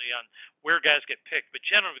occasionally on where guys get picked, but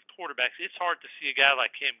generally with quarterbacks, it's hard to see a guy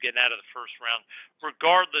like him getting out of the first round,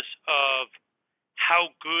 regardless of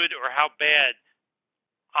how good or how bad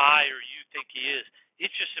I or you think he is.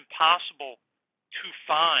 It's just impossible to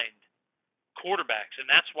find quarterbacks, and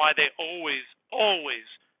that's why they always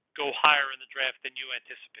go higher in the draft than you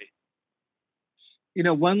anticipate.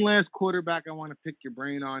 One last quarterback I want to pick your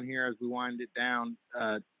brain on here as we wind it down,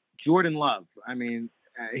 Jordan Love. I mean,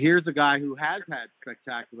 here's a guy who has had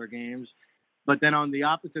spectacular games, but then on the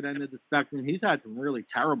opposite end of the spectrum, he's had some really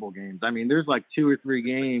terrible games. I mean, there's like 2 or 3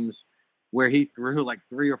 games where he threw like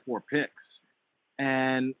 3 or 4 picks.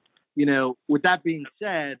 And, with that being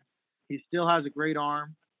said, he still has a great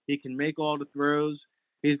arm. He can make all the throws.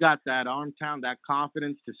 He's got that arm talent, that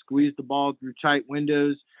confidence to squeeze the ball through tight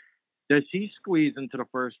windows. Does he squeeze into the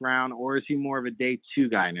first round, or is he more of a day 2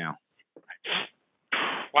 guy now?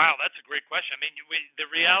 Wow, that's a great question. I mean, the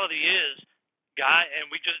reality is, we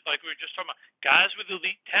were just talking about, guys with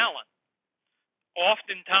elite talent,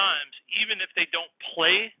 oftentimes, even if they don't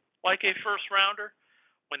play like a first rounder,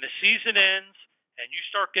 when the season ends and you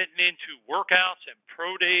start getting into workouts and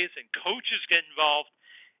pro days and coaches get involved,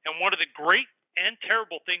 and one of the great and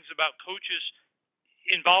terrible things about coaches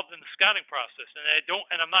involved in the scouting process, and I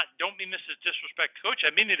don't mean this as disrespect to coach.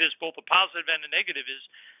 I mean it is both a positive and a negative. Is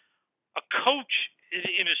a coach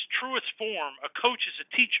in his truest form, a coach is a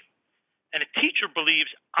teacher, and a teacher believes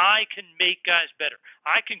I can make guys better.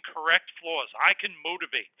 I can correct flaws. I can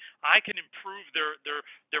motivate. I can improve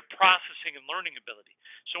their processing and learning ability.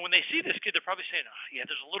 So when they see this kid, they're probably saying, "Oh, yeah,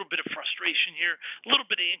 there's a little bit of frustration here, a little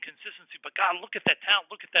bit of inconsistency, but God, look at that talent,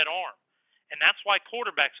 look at that arm." And that's why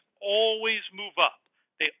quarterbacks always move up.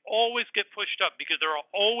 They always get pushed up, because there are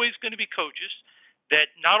always going to be coaches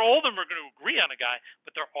that not all of them are going to agree on a guy,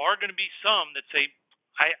 but there are going to be some that say,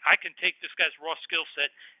 I can take this guy's raw skill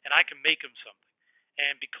set and I can make him something.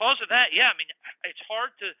 And because of that, I mean, it's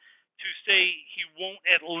hard to say he won't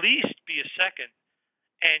at least be a second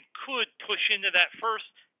and could push into that first,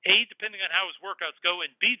 A, depending on how his workouts go,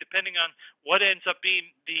 and B, depending on what ends up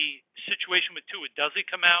being the situation with Tua. Does he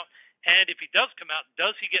come out? And if he does come out,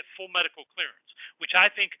 does he get full medical clearance? Which I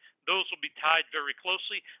think those will be tied very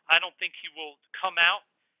closely. I don't think he will come out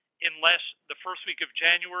unless the first week of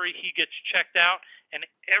January he gets checked out, and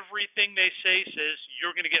everything they say says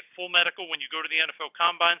you're going to get full medical when you go to the NFL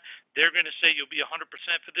Combine. They're going to say you'll be 100%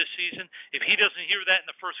 for this season. If he doesn't hear that in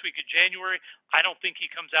the first week of January, I don't think he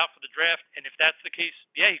comes out for the draft. And if that's the case,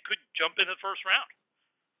 yeah, he could jump in the first round.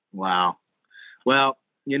 Wow. Well,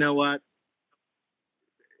 you know what?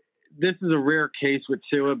 This is a rare case with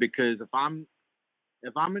Tua, because if I'm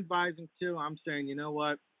advising Tua, I'm saying, you know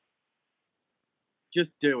what? Just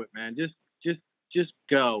do it, man. Just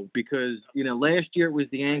go, because, you know, last year it was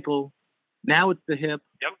the ankle. Now it's the hip.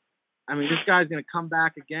 Yep. I mean, this guy's going to come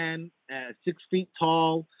back again at 6 feet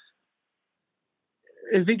tall.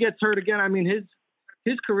 If he gets hurt again, I mean,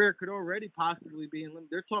 his career could already possibly be in limbo.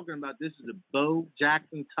 They're talking about this is a Bo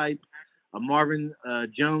Jackson type, a Marvin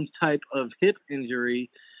Jones type of hip injury.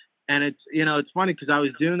 And it's, you know, it's funny because I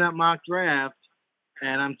was doing that mock draft,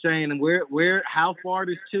 and I'm saying, how far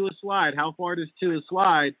does Tua slide? How far does Tua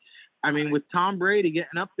slide? I mean, with Tom Brady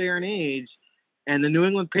getting up there in age, and the New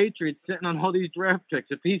England Patriots sitting on all these draft picks,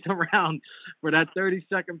 if he's around for that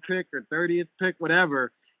 32nd pick or 30th pick,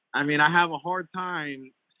 whatever, I mean, I have a hard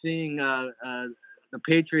time seeing the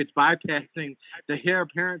Patriots bypassing the heir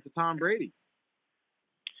apparent to Tom Brady.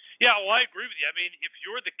 Yeah, well, I agree with you. I mean, if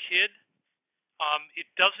you're the kid, it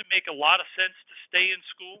doesn't make a lot of sense to stay in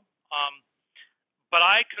school. But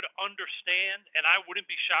I could understand, and I wouldn't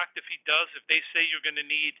be shocked if he does, if they say you're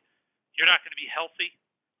not going to be healthy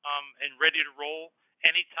and ready to roll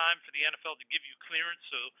anytime for the NFL to give you clearance.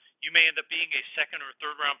 So you may end up being a second or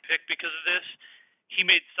third round pick because of this. He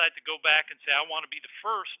may decide to go back and say, I want to be the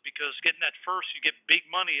first, because getting that first, you get big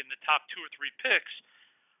money in the top 2 or 3 picks.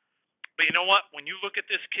 But you know what? When you look at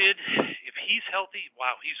this kid, if he's healthy,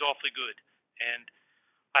 wow, he's awfully good. And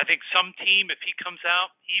I think some team, if he comes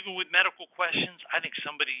out, even with medical questions, I think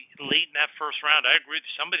somebody late in that first round, I agree with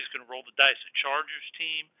you, somebody's going to roll the dice. A Chargers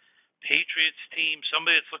team, Patriots team,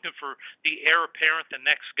 somebody that's looking for the heir apparent, the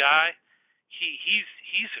next guy.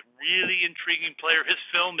 He's a really intriguing player. His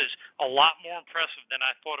film is a lot more impressive than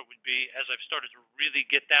I thought it would be as I've started to really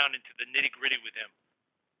get down into the nitty-gritty with him.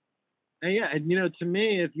 And yeah, and, you know, to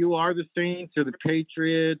me, if you are the Saints or the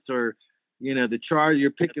Patriots or, you know, the Chargers,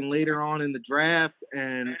 you're picking later on in the draft,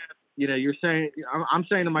 and, you know, you're saying, I'm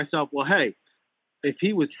saying to myself, well, hey, if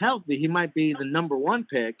he was healthy, he might be the number 1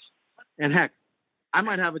 pick, and heck, I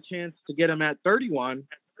might have a chance to get him at 31.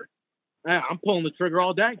 I'm pulling the trigger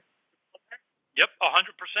all day. Yep,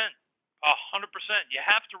 100%. 100%. You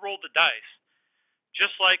have to roll the dice.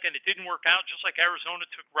 Just like, and it didn't work out, just like Arizona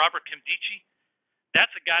took Robert Kimdichie.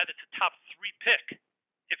 That's a guy that's a top 3 pick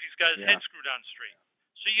if he's got his head screwed on straight.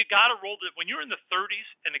 So you got to roll it. When you're in the 30s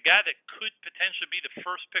and the guy that could potentially be the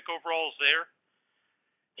first pick overall is there,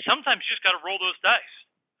 sometimes you just got to roll those dice.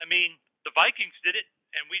 I mean, the Vikings did it,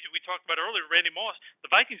 and we talked about earlier, Randy Moss.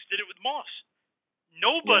 The Vikings did it with Moss.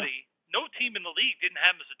 No team in the league didn't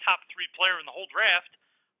have him as a top 3 player in the whole draft,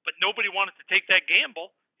 but nobody wanted to take that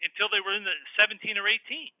gamble until they were in the 17 or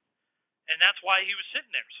 18. And that's why he was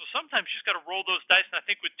sitting there. So sometimes you just got to roll those dice. And I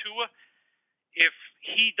think with Tua, if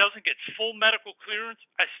he doesn't get full medical clearance,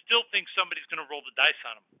 I still think somebody's going to roll the dice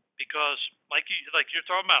on him, because like you're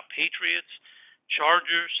talking about, Patriots,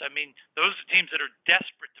 Chargers, I mean, those are teams that are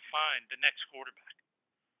desperate to find the next quarterback.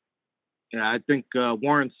 Yeah, I think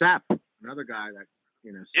Warren Sapp, another guy that,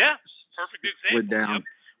 you know, perfect example. Down. Yep.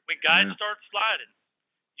 When guys start sliding,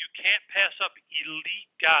 you can't pass up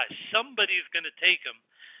elite guys. Somebody's going to take them,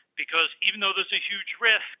 because even though there's a huge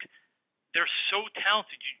risk, they're so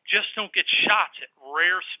talented. You just don't get shots at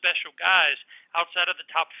rare, special guys outside of the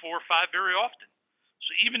top 4 or 5 very often.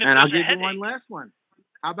 So even if I'll there's give a you one last one.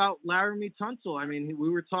 How about Laramie Tunsil? I mean, we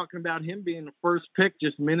were talking about him being the first pick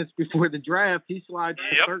just minutes before the draft. He slides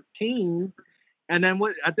to 13. And then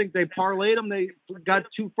I think they parlayed him. They got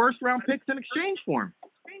 2 first-round picks in exchange for him.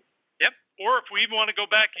 Yep. Or if we even want to go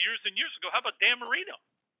back years and years ago, how about Dan Marino?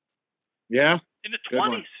 Yeah. In the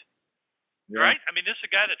 20s. Yeah. Right? I mean, this is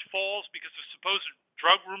a guy that falls because of supposed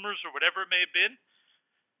drug rumors or whatever it may have been.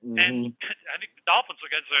 Mm-hmm. And I think the Dolphins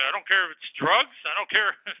look at it and say, I don't care if it's drugs. I don't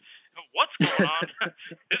care what's going on.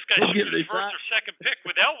 This guy should be the first or second pick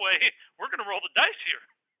with Elway. We're going to roll the dice here.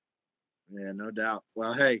 Yeah, no doubt.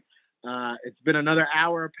 Well, hey, it's been another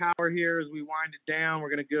hour of power here as we wind it down. We're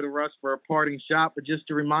going to go to Russ for a parting shot. But just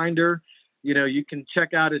a reminder, you know, you can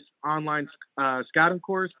check out his online scouting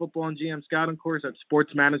course, Football and GM scouting course at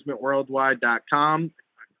sportsmanagementworldwide.com.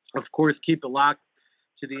 Of course, keep it locked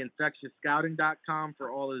to the infectiousscouting.com for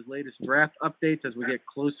all his latest draft updates as we get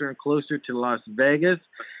closer and closer to Las Vegas.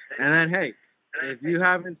 And then, hey, if you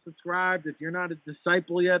haven't subscribed, if you're not a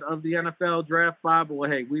disciple yet of the NFL Draft Bible,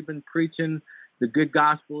 well, hey, we've been preaching the good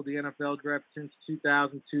gospel of the NFL draft since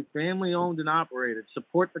 2002. Family owned and operated.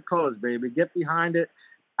 Support the cause, baby. Get behind it.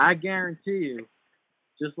 I guarantee you,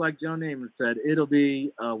 just like Joe Namath said, it'll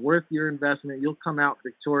be worth your investment. You'll come out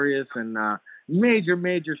victorious. And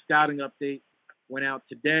major scouting update went out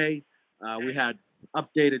today. We had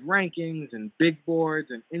updated rankings and big boards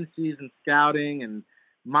and in-season scouting and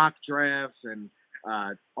mock drafts and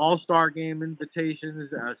all-star game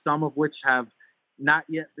invitations, some of which have not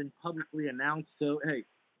yet been publicly announced. So, hey,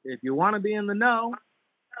 if you want to be in the know,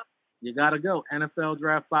 you got to go.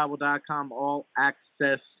 NFLDraftBible.com, all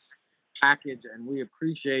access package, and we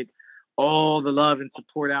appreciate all the love and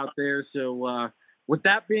support out there. So with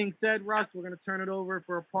that being said, Russ, we're going to turn it over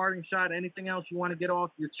for a parting shot. Anything else you want to get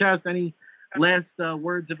off your chest? Any last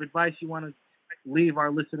words of advice you want to leave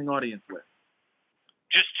our listening audience with?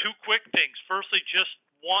 Just two quick things. Firstly, just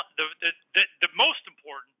want the most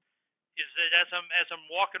important is that as I'm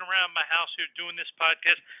walking around my house here doing this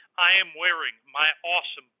podcast, I am wearing my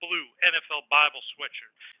awesome blue NFL Bible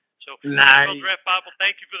sweatshirt. So, nice. NFL Draft Bible,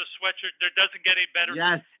 thank you for the sweatshirt. There doesn't get any better.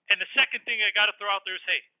 Yes. And the second thing I got to throw out there is,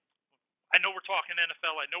 hey, I know we're talking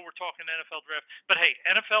NFL. I know we're talking NFL draft. But, hey,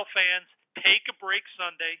 NFL fans, take a break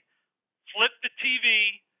Sunday. Flip the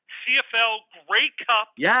TV. CFL Grey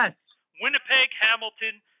Cup. Yes. Winnipeg,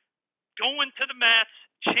 Hamilton. Going to the mats.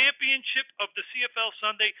 Championship of the CFL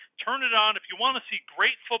Sunday. Turn it on. If you want to see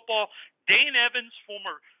great football, Dane Evans,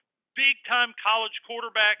 former big-time college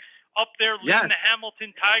quarterback, up there leading the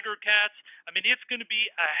Hamilton Tiger Cats. I mean, it's going to be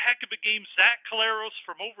a heck of a game. Zach Caleros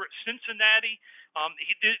from over at Cincinnati.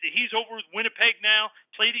 He's over with Winnipeg now.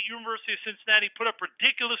 Played at University of Cincinnati. Put up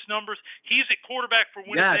ridiculous numbers. He's at quarterback for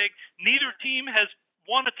Winnipeg. Yes. Neither team has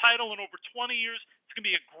won a title in over 20 years. It's going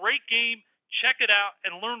to be a great game. Check it out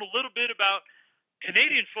and learn a little bit about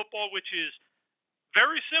Canadian football, which is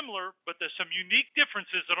very similar, but there's some unique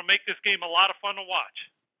differences that'll make this game a lot of fun to watch.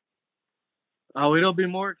 Oh, it'll be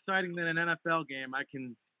more exciting than an NFL game. I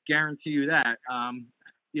can guarantee you that.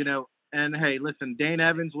 And hey, listen, Dane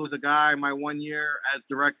Evans was a guy my 1 year as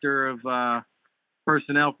director of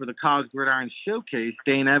personnel for the College Gridiron Showcase.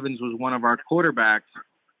 Dane Evans was one of our quarterbacks,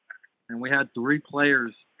 and we had 3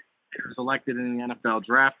 players selected in the NFL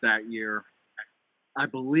draft that year.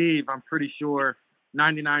 I'm pretty sure,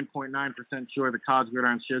 99.9% sure the College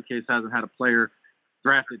Gridiron Showcase hasn't had a player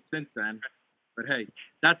drafted since then. But hey,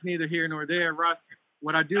 that's neither here nor there, Russ.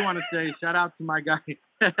 What I do want to say, shout out to my guy,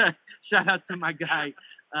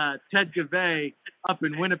 Ted Gavay up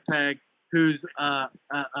in Winnipeg, who's a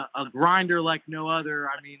grinder like no other.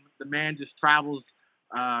 I mean, the man just travels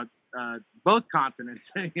both continents,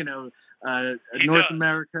 North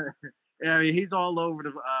America. I mean, he's all over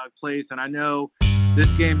the place, and I know this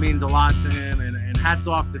game means a lot to him, and hats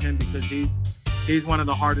off to him because he's one of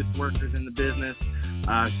the hardest workers in the business.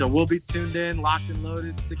 So we'll be tuned in, locked and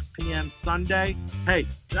loaded, 6 p.m. Sunday. Hey,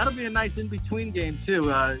 that'll be a nice in-between game, too.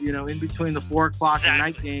 In between the 4 o'clock and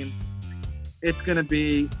night game, it's going to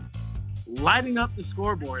be lighting up the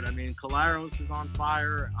scoreboard. I mean, Caleros is on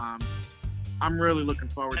fire. I'm really looking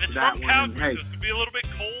forward to that one. And it's going to be a little bit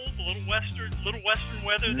cold, a little western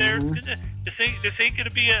weather there. This ain't going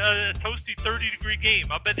to be a toasty 30-degree game.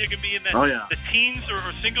 I bet they're going to be in the teens or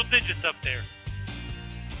single digits up there.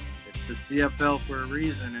 The CFL for a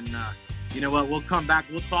reason, and you know what, we'll come back,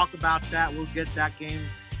 we'll talk about that, we'll get that game,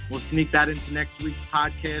 we'll sneak that into next week's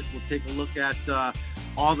podcast. We'll take a look at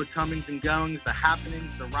all the comings and goings, the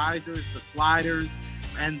happenings, the risers, the sliders,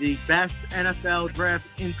 and the best NFL draft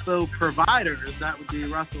info providers. That would be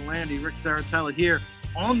Russell Lande, Rick Serritella here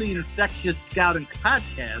on the Infectious Scouting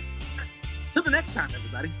Podcast. Till the next time,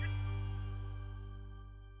 everybody.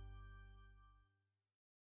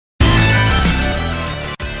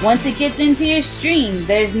 Once it gets into your stream,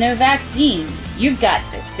 there's no vaccine. You've got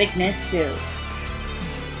the sickness too.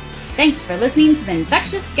 Thanks for listening to the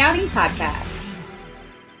Infectious Scouting Podcast.